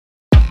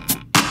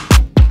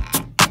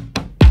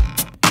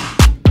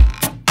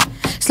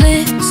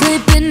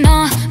Dripping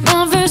on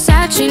my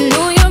Versace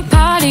New York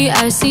party.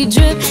 I see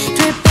drip,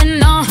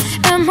 dripping on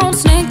Emerald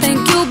Snake.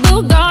 Thank you,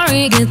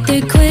 Bulgari. Get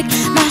there quick.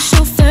 My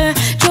chauffeur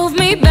drove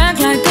me back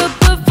like a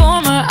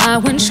performer. I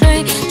went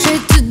straight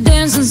to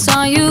dance and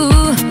saw you.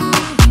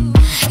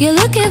 You're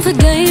looking for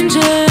danger,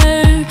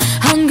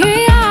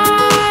 hungry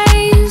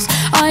eyes.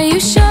 Are you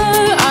sure?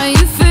 Are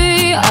you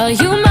free? Are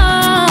you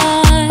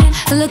mine?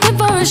 Looking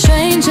for a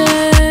stranger,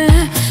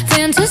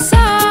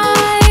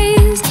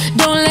 fantasize.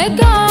 Don't let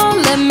go,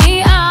 let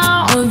me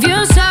out of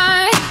your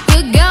sight.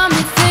 You got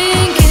me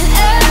thinking,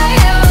 hey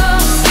yo.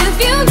 If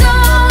you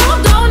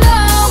don't know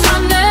my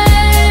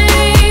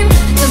name,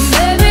 then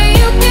baby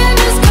you can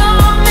just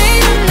call me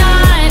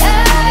tonight.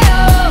 Hey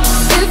yo.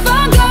 If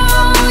I go,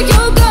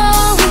 you go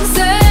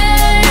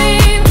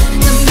insane.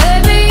 Then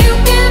baby you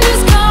can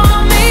just call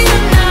me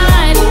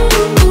tonight.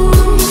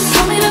 Ooh,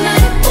 call me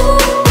tonight.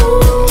 Ooh,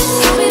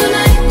 call me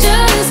tonight.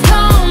 Just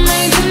call me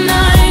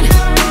tonight.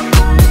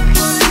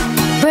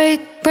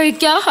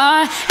 Break your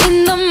heart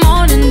in the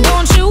morning,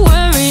 don't you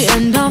worry.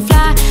 And I'll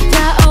fly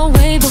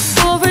away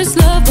before it's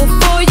love,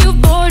 before you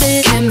board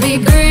it. Can't be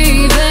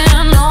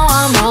grieving, no,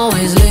 I'm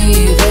always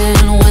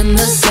leaving when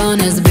the sun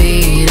is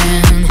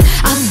beating.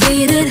 I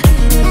beat it.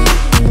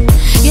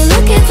 You're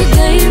looking for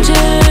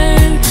danger,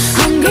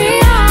 hungry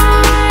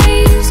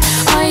eyes.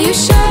 Are you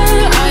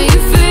sure? Are you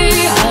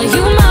free? Are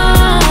you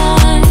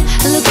mine?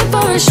 Looking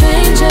for a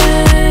stranger,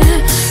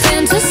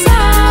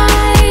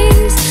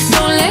 fantasize.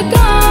 Don't let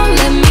go,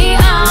 let me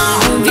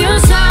out of your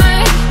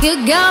sight. You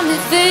got me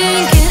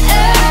thinking,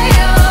 hey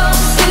yo.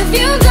 If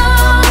you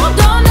don't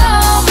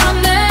know my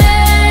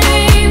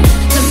name,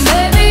 then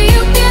baby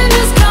you can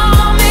just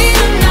call me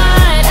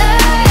tonight.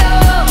 Hey yo.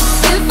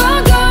 If I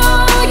go,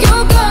 you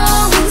go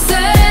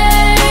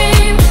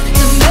insane.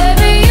 Then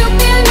baby you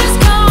can just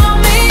call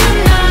me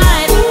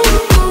tonight.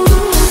 Ooh,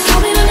 call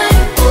me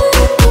tonight. Ooh,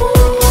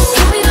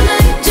 call me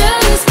tonight.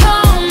 Just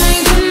call me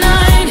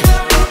tonight.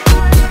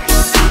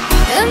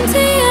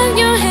 Empty in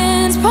your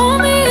hands, pour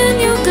me in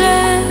your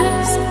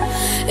glass.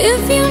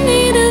 If you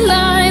need a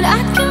light, I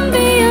can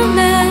be a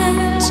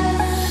match.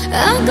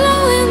 I'll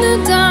glow in the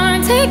dark,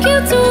 take you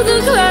to the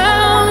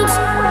clouds.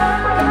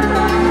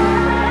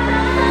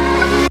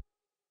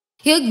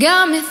 You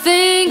got me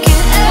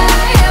thinking,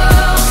 hey yo.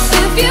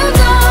 If you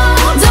don't